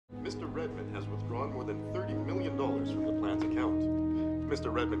Mr. Redmond has withdrawn more than $30 million from the plan's account.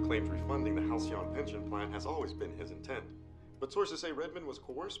 Mr. Redmond claims refunding the Halcyon pension plan has always been his intent. But sources say Redmond was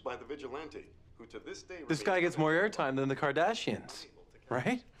coerced by the vigilante, who to this day... This guy gets more airtime than the Kardashians,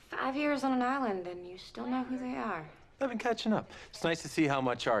 right? 5 years on an island, and you still know who they are. I've been catching up. It's nice to see how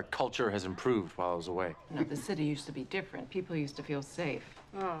much our culture has improved while I was away. No, the city used to be different. People used to feel safe.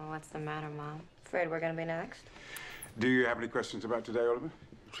 Oh, what's the matter, Mom? Afraid we're gonna be next? Do you have any questions about today, Oliver?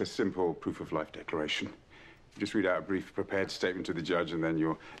 It's a simple proof of life declaration. Just read out a brief prepared statement to the judge, and then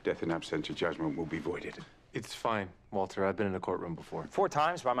your death in absentia judgment will be voided. It's fine, Walter. I've been in a courtroom before. 4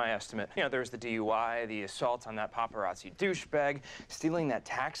 times by my estimate. You know, there was the DUI, the assault on that paparazzi douchebag, stealing that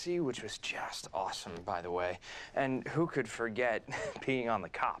taxi, which was just awesome, by the way. And who could forget peeing on the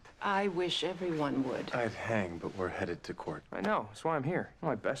cop? I wish everyone would. I'd hang, but we're headed to court. I know. That's why I'm here.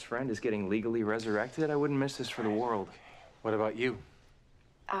 My best friend is getting legally resurrected. I wouldn't miss this for the world. What about you?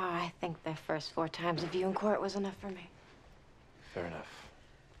 Oh, I think the first 4 times of you in court was enough for me. Fair enough.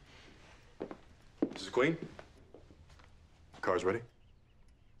 Mrs. Queen? Car's ready.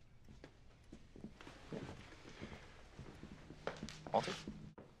 Walter?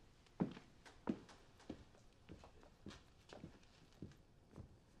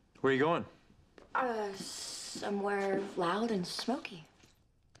 Where are you going? Somewhere loud and smoky.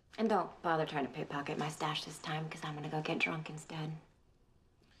 And don't bother trying to pickpocket my stash this time, because I'm gonna go get drunk instead.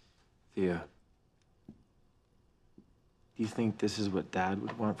 Thea, do you think this is what Dad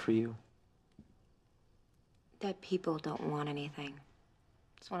would want for you? Dead people don't want anything.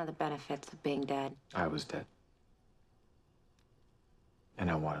 It's one of the benefits of being dead. I was dead. And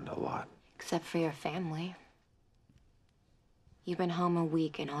I wanted a lot. Except for your family. You've been home a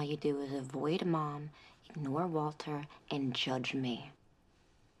week and all you do is avoid Mom, ignore Walter, and judge me.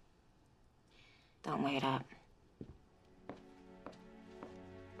 Don't wait up.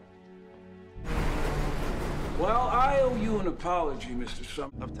 Well, I owe you an apology, Mr.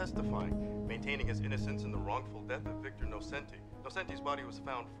 Sumner. Of testifying, maintaining his innocence in the wrongful death of Victor Nocenti. Nocenti's body was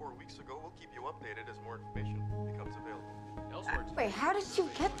found 4 weeks ago. We'll keep you updated as more information becomes available. Wait, how did you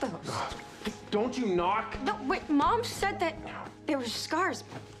get those? Don't you knock? No, wait, Mom said that there were scars.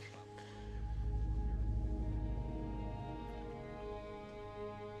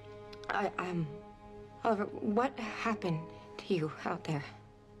 Oliver, what happened to you out there?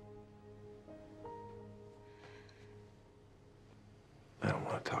 I don't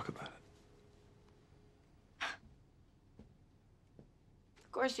want to talk about it.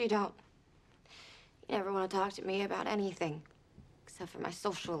 Of course you don't. You never want to talk to me about anything, except for my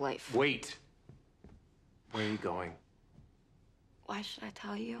social life. Wait. Where are you going? Why should I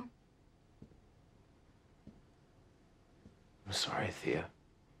tell you? I'm sorry, Thea.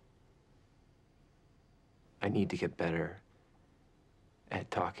 I need to get better at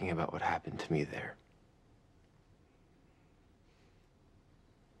talking about what happened to me there.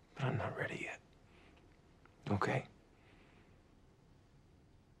 But I'm not ready yet. Okay?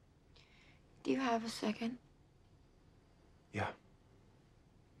 Do you have a second? Yeah.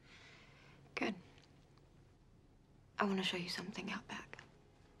 Good. I want to show you something out back.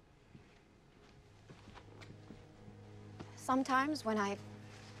 Sometimes when I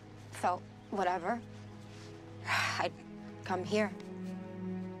felt whatever, I'd come here.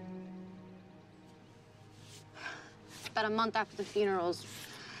 About a month after the funerals,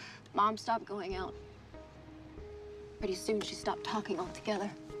 Mom stopped going out. Pretty soon, she stopped talking altogether.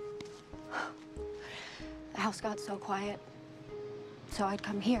 The house got so quiet, so I'd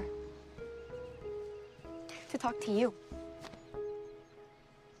come here to talk to you.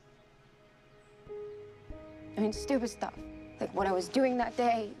 I mean, stupid stuff, like what I was doing that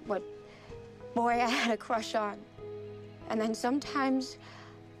day, what boy I had a crush on. And then sometimes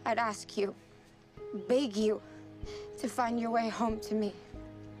I'd ask you, beg you, to find your way home to me.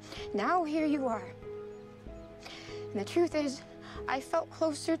 Now here you are. And the truth is, I felt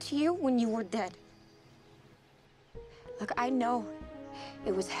closer to you when you were dead. Look, I know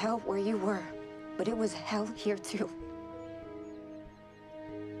it was hell where you were, but it was hell here too.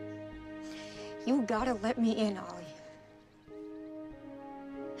 You gotta let me in, Ollie.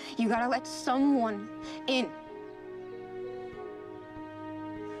 You gotta let someone in.